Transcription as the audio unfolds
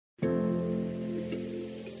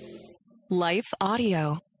Life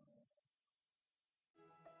Audio.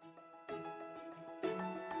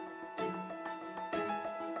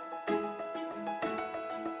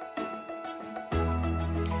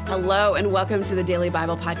 Hello, and welcome to the Daily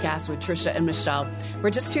Bible Podcast with Trisha and Michelle.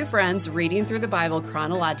 We're just two friends reading through the Bible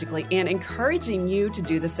chronologically and encouraging you to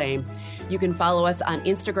do the same. You can follow us on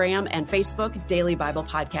Instagram and Facebook, Daily Bible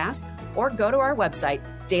Podcast, or go to our website,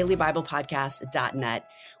 dailybiblepodcast.net.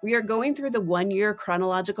 We are going through the one-year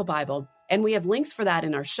chronological Bible, and we have links for that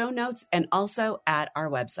in our show notes and also at our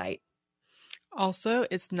website. Also,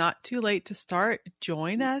 it's not too late to start.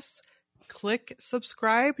 Join us. Click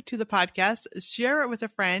subscribe to the podcast, share it with a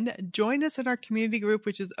friend, join us in our community group,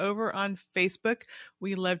 which is over on Facebook.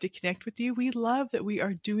 We love to connect with you. We love that we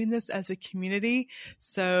are doing this as a community.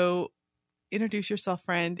 So introduce yourself,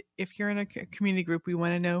 friend. If you're in a community group, we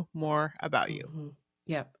want to know more about you. Mm-hmm.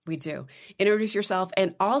 Yep, we do. Introduce yourself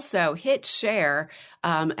and also hit share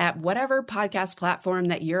at whatever podcast platform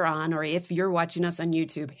that you're on, or if you're watching us on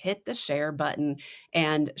YouTube, hit the share button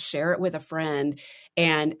and share it with a friend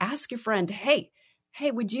and ask your friend, hey,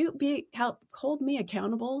 would you help hold me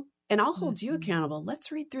accountable? And I'll hold you accountable.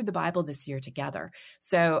 Let's read through the Bible this year together.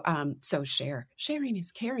 So share. Sharing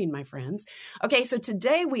is caring, my friends. Okay, so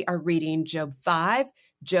today we are reading Job 5,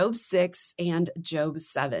 Job 6, and Job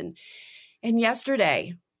 7. And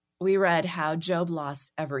yesterday, we read how Job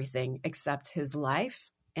lost everything except his life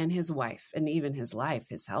and his wife. And even his life,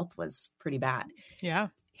 his health was pretty bad. Yeah.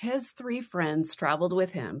 His three friends traveled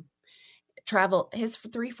with him. His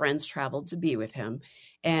three friends traveled to be with him.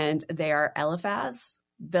 And they are Eliphaz,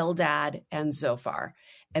 Bildad, and Zophar.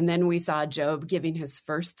 And then we saw Job giving his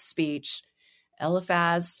first speech,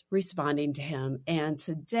 Eliphaz responding to him. And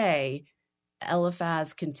today,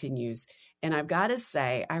 Eliphaz continues. And I've got to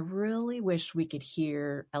say, I really wish we could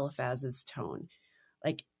hear Eliphaz's tone.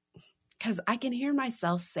 Because I can hear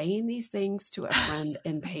myself saying these things to a friend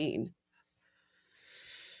in pain.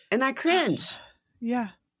 And I cringe. Yeah.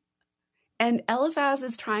 And Eliphaz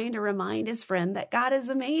is trying to remind his friend that God is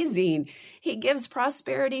amazing. He gives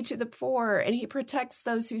prosperity to the poor and he protects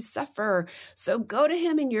those who suffer. So go to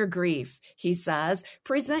him in your grief, he says.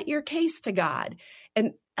 Present your case to God.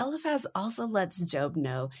 And Eliphaz also lets Job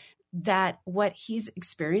know that what he's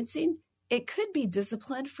experiencing, it could be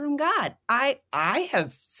discipline from God. I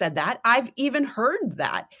have said that. I've even heard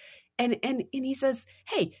that. And he says,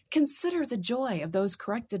 hey, consider the joy of those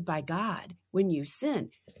corrected by God when you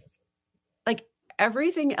sin. Like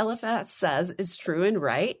everything Eliphaz says is true and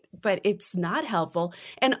right, but it's not helpful.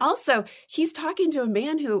 And also, he's talking to a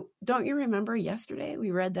man who, don't you remember yesterday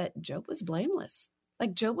we read that Job was blameless.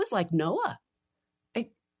 Like Job was like Noah.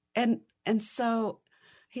 And so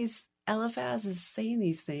Eliphaz is saying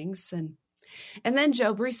these things. And then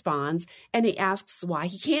Job responds and he asks why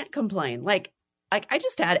he can't complain. Like I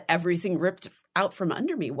just had everything ripped out from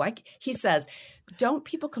under me. Why? He says, don't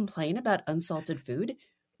people complain about unsalted food?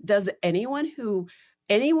 Does anyone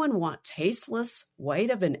want tasteless white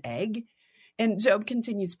of an egg? And Job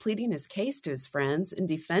continues pleading his case to his friends and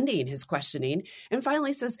defending his questioning, and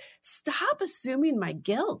finally says, stop assuming my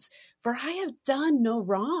guilt, for I have done no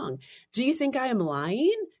wrong. Do you think I am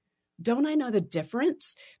lying? Don't I know the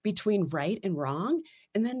difference between right and wrong?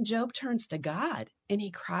 And then Job turns to God and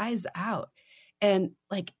he cries out. And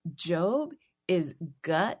Job is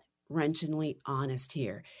gut-wrenchingly honest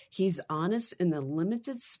here. He's honest in the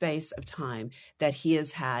limited space of time that he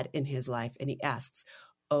has had in his life. And he asks,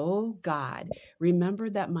 oh God, remember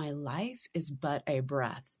that my life is but a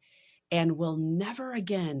breath and will I never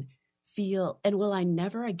again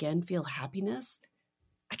feel happiness?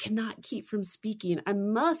 I cannot keep from speaking. I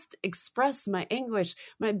must express my anguish.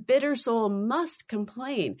 My bitter soul must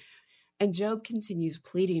complain. And Job continues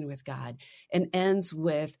pleading with God and ends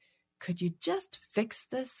with, could you just fix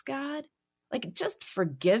this, God? Just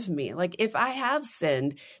forgive me. If I have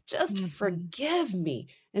sinned, just forgive me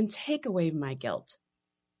and take away my guilt.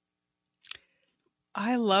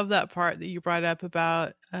 I love that part that you brought up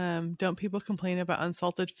about don't people complain about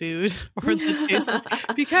unsalted food or the taste?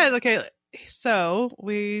 Because, so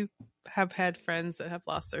we have had friends that have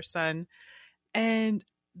lost their son and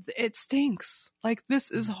it stinks. This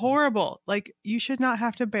is horrible. You should not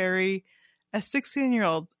have to bury a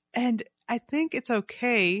 16-year-old. And I think it's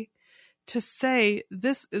okay to say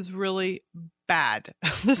this is really bad.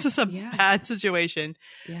 This is a bad situation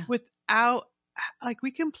without we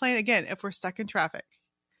complain again if we're stuck in traffic.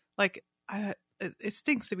 It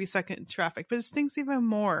stinks to be stuck in traffic, but it stinks even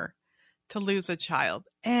more to lose a child.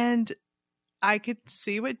 And I could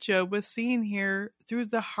see what Job was seeing here through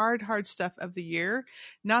the hard stuff of the year.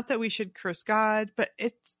 Not that we should curse God, but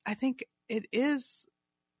I think it is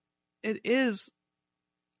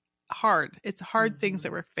hard. It's hard things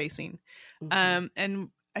that we're facing. And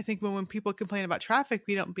I think when people complain about traffic,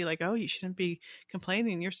 we don't be like, oh, you shouldn't be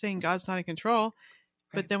complaining. You're saying God's not in control.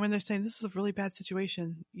 Right. But then when they're saying this is a really bad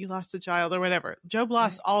situation, you lost a child or whatever. Job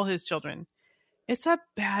lost all his children. It's a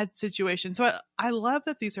bad situation. So I love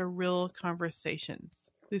that these are real conversations.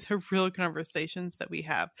 These are real conversations that we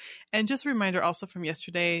have. And just a reminder also from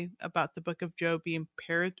yesterday about the book of Job being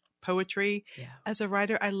poetry. Yeah. As a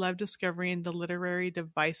writer, I love discovering the literary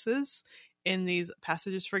devices in these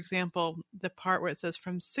passages. For example, the part where it says,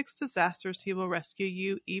 from 6 disasters he will rescue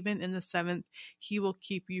you, even in the 7th he will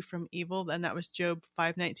keep you from evil. And that was Job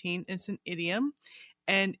 5:19. It's an idiom.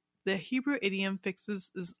 And the Hebrew idiom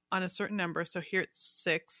fixes is on a certain number. So here it's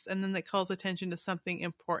 6, and then it calls attention to something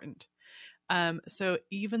important. So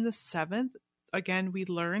even the 7th, again, we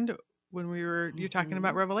learned when you're talking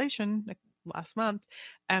about Revelation last month,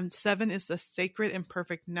 7 is a sacred and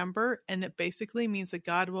perfect number. And it basically means that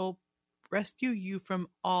God will rescue you from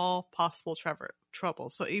all possible trouble.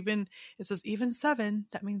 So it says even 7,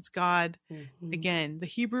 that means God. Again, the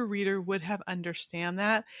Hebrew reader would have understand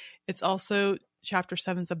that. It's also chapter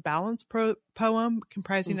 7 is a balanced poem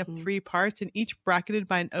comprising of 3 parts, and each bracketed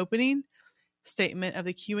by an opening statement of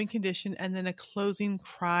the cue and condition, and then a closing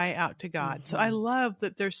cry out to God. So I love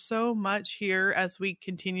that there's so much here as we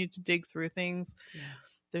continue to dig through things. Yeah.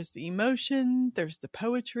 There's the emotion, there's the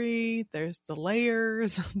poetry, there's the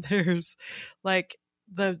layers, there's like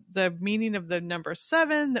the meaning of the number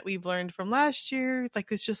 7 that we've learned from last year.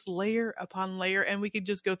 Like it's just layer upon layer, and we could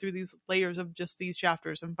just go through these layers of just these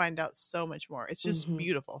chapters and find out so much more. It's just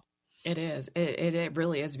beautiful. It is. It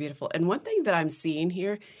really is beautiful. And one thing that I'm seeing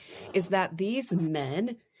here is that these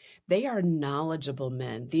men, they are knowledgeable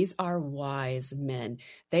men. These are wise men.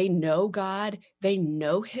 They know God. They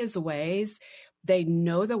know his ways. They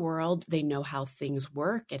know the world. They know how things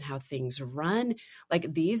work and how things run.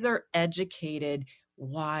 Like these are educated,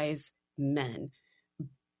 wise men.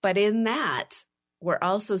 But in that, we're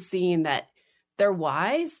also seeing that they're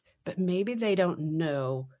wise, but maybe they don't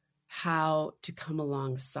know how to come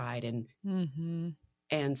alongside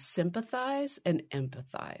and sympathize and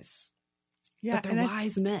empathize. Yeah, but they're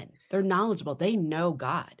wise men. They're knowledgeable. They know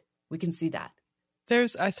God. We can see that.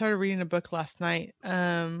 I started reading a book last night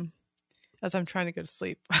as I'm trying to go to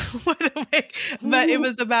sleep. But it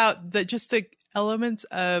was about the elements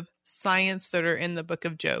of science that are in the book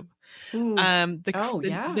of Job.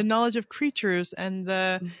 The knowledge of creatures and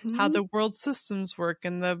how the world systems work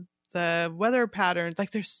and the weather patterns.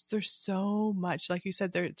 Like there's so much, like you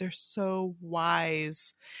said, they're so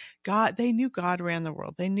wise. They knew God ran the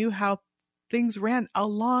world. They knew how things ran a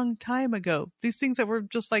long time ago. These things that we're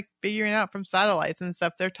just like figuring out from satellites and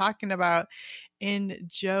stuff they're talking about in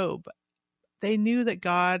Job. They knew that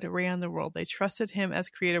God ran the world. They trusted him as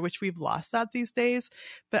creator, which we've lost that these days.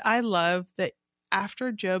 But I love that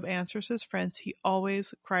after Job answers his friends, he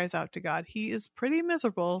always cries out to God. He is pretty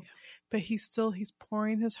miserable, but he's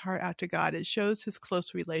pouring his heart out to God. It shows his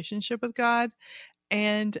close relationship with God.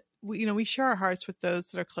 And we share our hearts with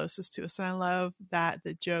those that are closest to us. And I love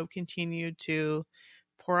that Job continued to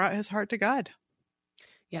pour out his heart to God.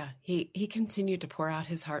 Yeah, he continued to pour out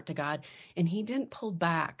his heart to God, and he didn't pull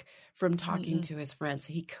back from talking to his friends.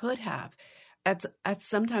 He could have.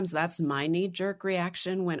 Sometimes that's my knee-jerk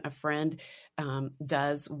reaction when a friend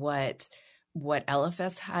does what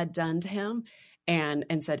Eliphaz had done to him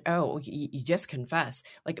and said, oh, you just confess.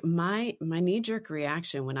 Like my knee-jerk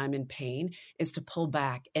reaction when I'm in pain is to pull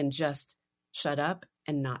back and just shut up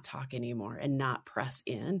and not talk anymore and not press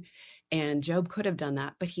in. And Job could have done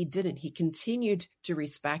that, but he didn't. He continued to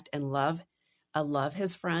respect and love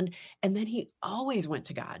his friend. And then he always went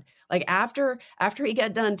to God. Like after he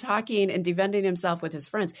got done talking and defending himself with his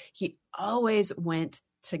friends, he always went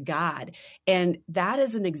to God. And that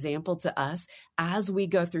is an example to us as we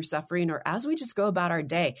go through suffering or as we just go about our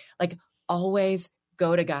day. Like always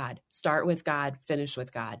go to God. Start with God, finish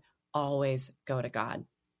with God. Always go to God.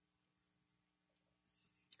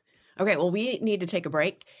 Okay, well, we need to take a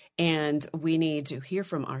break and we need to hear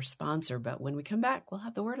from our sponsor. But when we come back, we'll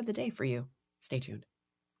have the word of the day for you. Stay tuned.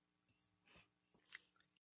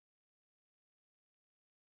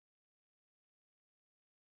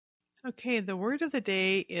 Okay, the word of the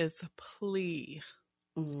day is plea.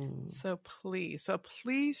 So plea. So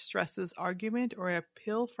plea stresses argument or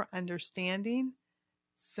appeal for understanding,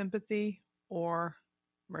 sympathy, or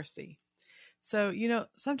mercy. So,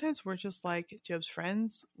 sometimes we're just like Job's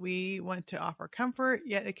friends. We want to offer comfort,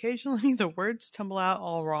 yet occasionally the words tumble out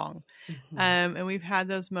all wrong. And we've had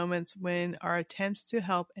those moments when our attempts to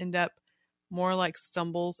help end up more like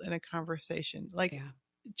stumbles in a conversation. Like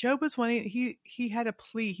Job was wanting, he had a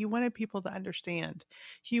plea. He wanted people to understand.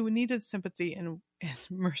 He needed sympathy and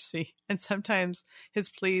mercy. And sometimes his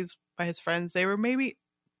pleas by his friends, they were maybe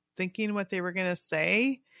thinking what they were going to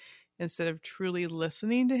say instead of truly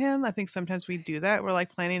listening to him. I think sometimes we do that. We're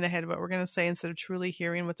like planning ahead what we're going to say instead of truly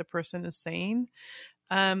hearing what the person is saying.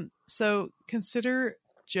 So consider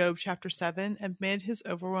Job chapter 7. Amid his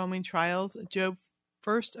overwhelming trials, Job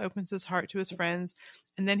first opens his heart to his friends,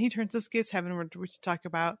 and then he turns his gaze heavenward, which we talk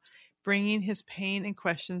about, bringing his pain and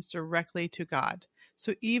questions directly to God.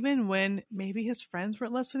 So even when maybe his friends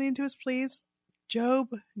weren't listening to his pleas, Job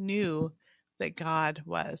knew that God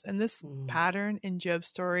was. And this pattern in Job's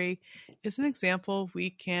story is an example we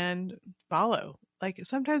can follow. Like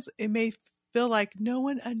sometimes it may feel like no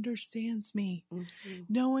one understands me. Mm-hmm.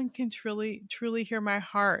 No one can truly hear my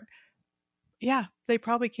heart. Yeah, they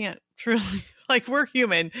probably can't truly, like we're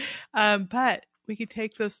human. But we can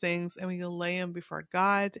take those things and we can lay them before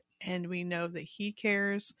God, and we know that he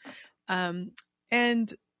cares.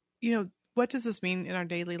 And, you know, what does this mean in our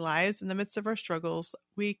daily lives? In the midst of our struggles,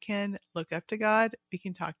 we can look up to God. We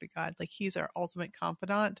can talk to God. Like he's our ultimate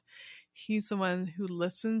confidant. He's the one who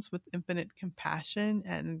listens with infinite compassion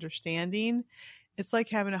and understanding. It's like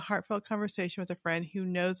having a heartfelt conversation with a friend who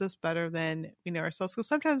knows us better than we know ourselves. Because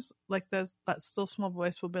sometimes like that still small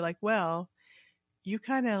voice will be like, well, you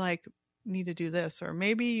kind of like need to do this, or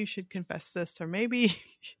maybe you should confess this, or maybe,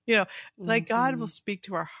 you know, like God will speak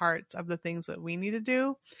to our hearts of the things that we need to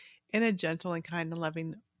do in a gentle and kind and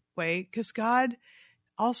loving way. Because God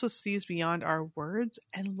also sees beyond our words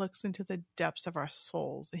and looks into the depths of our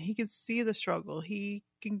souls, and he can see the struggle. He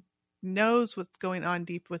knows what's going on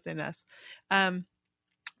deep within us.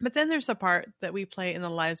 But then there's a part that we play in the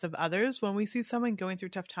lives of others. When we see someone going through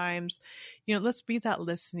tough times, you know, let's be that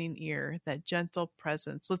listening ear, that gentle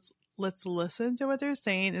presence. Let's listen to what they're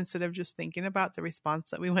saying instead of just thinking about the response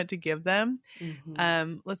that we want to give them.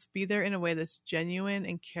 Let's be there in a way that's genuine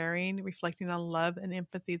and caring, reflecting on love and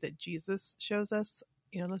empathy that Jesus shows us.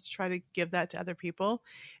 You know, let's try to give that to other people.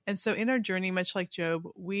 And so in our journey, much like Job,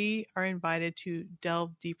 we are invited to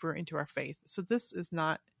delve deeper into our faith. So this is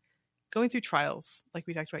not going through trials like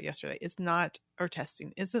we talked about yesterday. It's not, or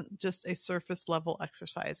testing isn't just a surface level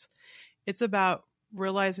exercise. It's about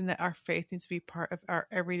realizing that our faith needs to be part of our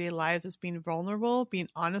everyday lives. It's being vulnerable, being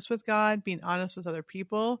honest with God, being honest with other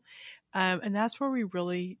people. And that's where we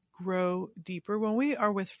really grow deeper. When we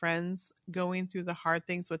are with friends, going through the hard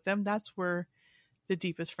things with them, that's where the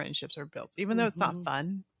deepest friendships are built, even though it's not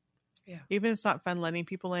fun. Yeah. Even it's not fun letting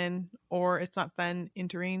people in, or it's not fun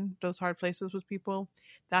entering those hard places with people.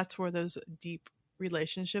 That's where those deep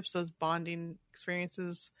relationships, those bonding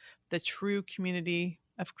experiences, the true community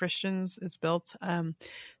of Christians is built.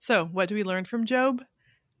 So what do we learn from Job?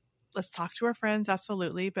 Let's talk to our friends,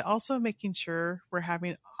 absolutely, but also making sure we're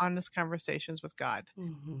having honest conversations with God.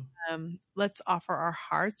 Let's offer our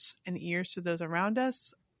hearts and ears to those around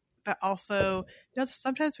us, but also, you know,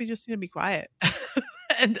 sometimes we just need to be quiet.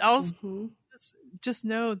 And also just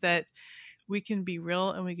know that we can be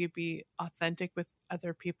real and we can be authentic with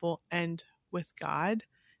other people and with God.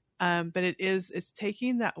 But it's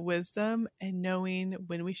taking that wisdom and knowing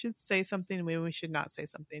when we should say something and when we should not say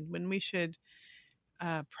something, when we should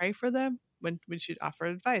pray for them, when we should offer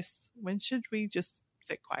advice, when should we just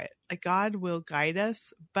sit quiet. Like God will guide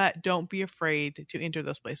us, but don't be afraid to enter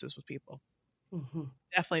those places with people.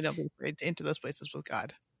 Definitely don't be afraid to enter those places with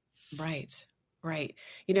God. Right. Right.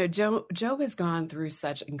 You know, Job has gone through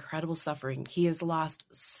such incredible suffering. He has lost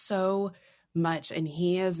so much, and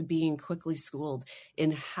he is being quickly schooled in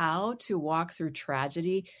how to walk through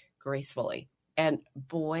tragedy gracefully. And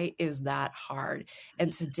boy, is that hard.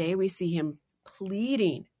 And today we see him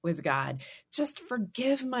pleading with God, just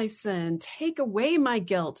forgive my sin, take away my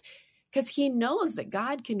guilt, because he knows that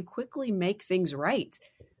God can quickly make things right.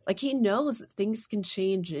 Like he knows that things can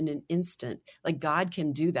change in an instant. Like God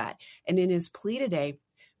can do that. And in his plea today,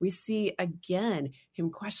 we see again him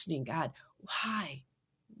questioning God. Why?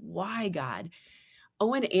 Why, God?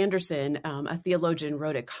 Owen Anderson, a theologian,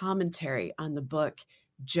 wrote a commentary on the book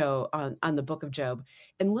on the book of Job.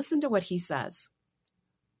 And listen to what he says.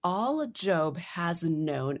 All Job has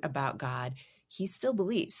known about God, he still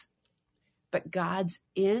believes. But God's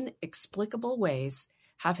inexplicable ways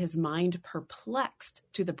have his mind perplexed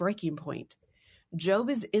to the breaking point. Job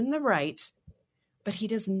is in the right, but he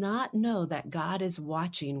does not know that God is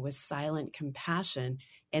watching with silent compassion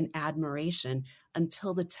and admiration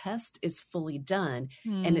until the test is fully done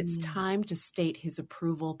and it's time to state his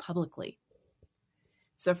approval publicly.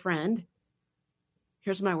 So, friend,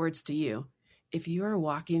 here's my words to you. If you are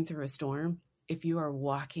walking through a storm, if you are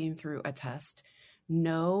walking through a test,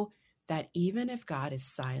 know that even if God is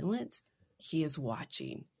silent, he is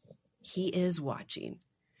watching. He is watching.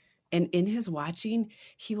 And in his watching,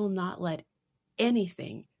 he will not let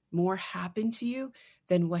anything more happen to you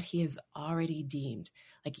than what he has already deemed.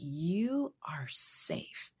 Like, you are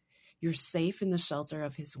safe. You're safe in the shelter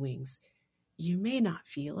of his wings. You may not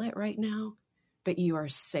feel it right now, but you are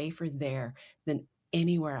safer there than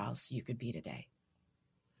anywhere else you could be today.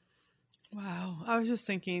 Wow. I was just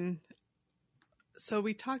thinking, so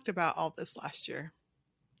we talked about all this last year,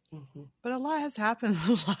 but a lot has happened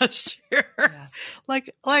this last year. Yes.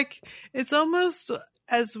 Like it's almost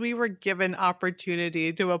as we were given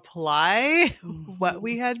opportunity to apply what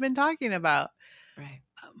we had been talking about. Right.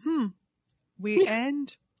 We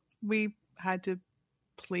had to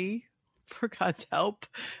plea for God's help.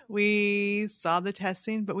 We saw the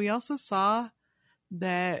testing, but we also saw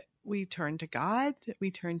that we turned to God,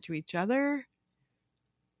 we turned to each other.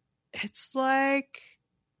 It's like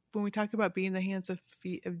when we talk about being the hands and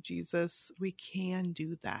feet of Jesus, we can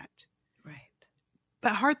do that. Right.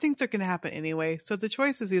 But hard things are going to happen anyway. So the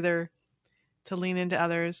choice is either to lean into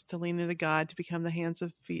others, to lean into God, to become the hands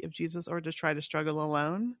and feet of Jesus, or to try to struggle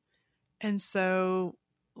alone. And so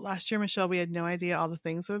last year, Michelle, we had no idea all the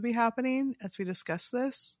things that would be happening as we discussed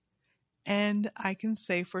this. And I can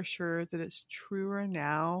say for sure that it's truer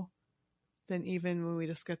now than even when we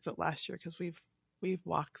discussed it last year, because we've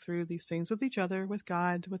walked through these things with each other, with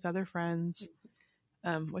God, with other friends,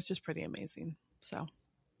 which is pretty amazing. So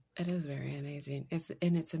it is very amazing.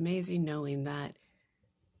 It's amazing knowing that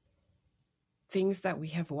things that we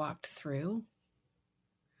have walked through,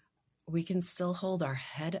 we can still hold our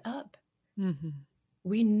head up. Mm-hmm.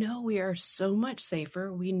 We know we are so much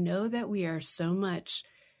safer. We know that we are so much,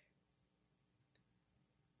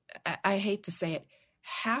 I hate to say it,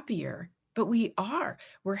 happier, but we are.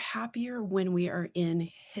 We're happier when we are in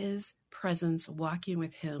his presence, walking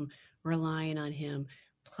with him, relying on him,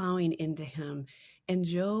 plowing into him. And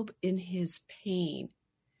Job, in his pain,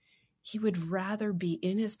 he would rather be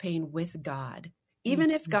in his pain with God. Even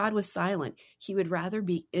if God was silent, he would rather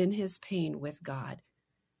be in his pain with God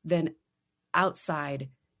than outside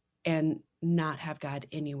and not have God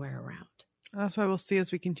anywhere around. That's why we'll see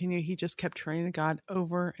as we continue. He just kept turning to God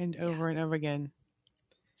over and over and over again.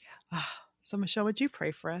 Yeah. So Michelle, would you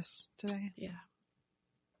pray for us today? Yeah.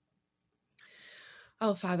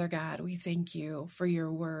 Oh, Father God, we thank you for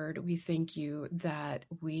your word. We thank you that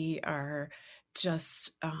we are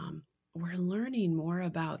just, we're learning more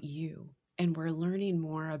about you, and we're learning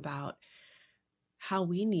more about how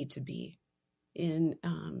we need to be in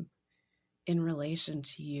relation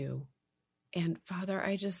to you. And Father,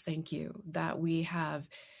 I just thank you that we have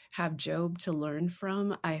Job to learn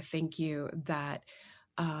from. I thank you that,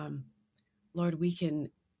 Lord, we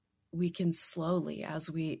can slowly, as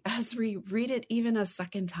we read it even a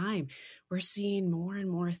second time, we're seeing more and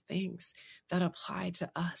more things that apply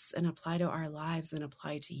to us and apply to our lives and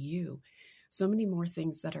apply to you. So many more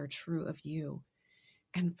things that are true of you.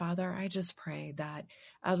 And Father, I just pray that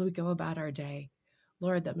as we go about our day,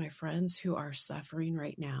 Lord, that my friends who are suffering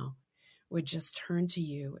right now would just turn to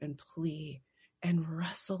you and plea and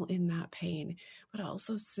wrestle in that pain, but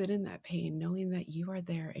also sit in that pain, knowing that you are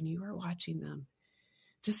there and you are watching them.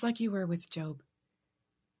 Just like you were with Job.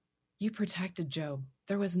 You protected Job.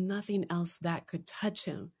 There was nothing else that could touch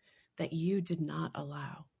him that you did not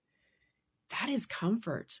allow. That is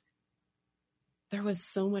comfort. There was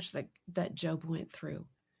so much that Job went through,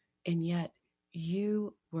 and yet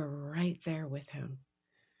you were right there with him.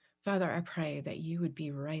 Father, I pray that you would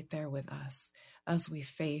be right there with us as we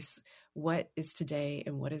face what is today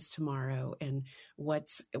and what is tomorrow and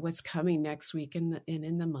what's coming next week and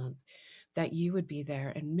in the month, that you would be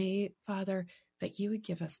there. And may, Father, that you would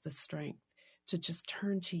give us the strength to just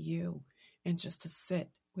turn to you and just to sit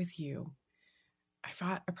with you.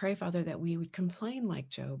 I pray, Father, that we would complain like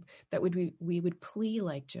Job, that we would plea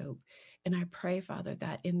like Job. And I pray, Father,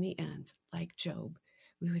 that in the end, like Job,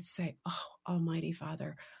 we would say, oh, Almighty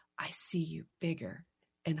Father, I see you bigger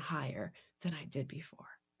and higher than I did before.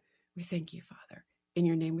 We thank you, Father. In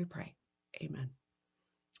your name we pray. Amen.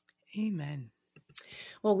 Amen.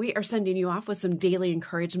 Well, we are sending you off with some daily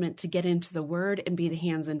encouragement to get into the Word and be the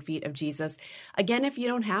hands and feet of Jesus. Again, if you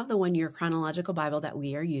don't have the one-year chronological Bible that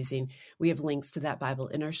we are using, we have links to that Bible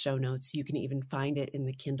in our show notes. You can even find it in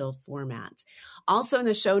the Kindle format. Also in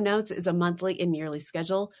the show notes is a monthly and yearly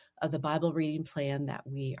schedule of the Bible reading plan that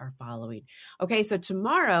we are following. Okay, so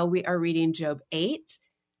tomorrow we are reading Job 8,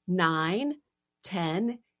 9,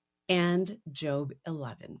 10, and Job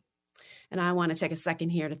 11. And I want to take a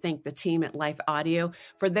second here to thank the team at Life Audio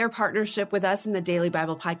for their partnership with us in the Daily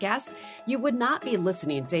Bible Podcast. You would not be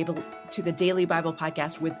listening to the Daily Bible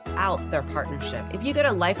Podcast without their partnership. If you go to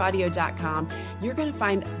lifeaudio.com, you're going to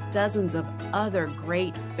find dozens of other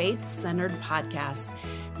great faith-centered podcasts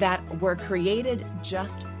that were created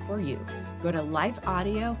just for you. Go to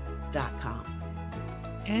lifeaudio.com.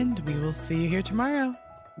 And we will see you here tomorrow.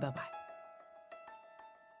 Bye-bye.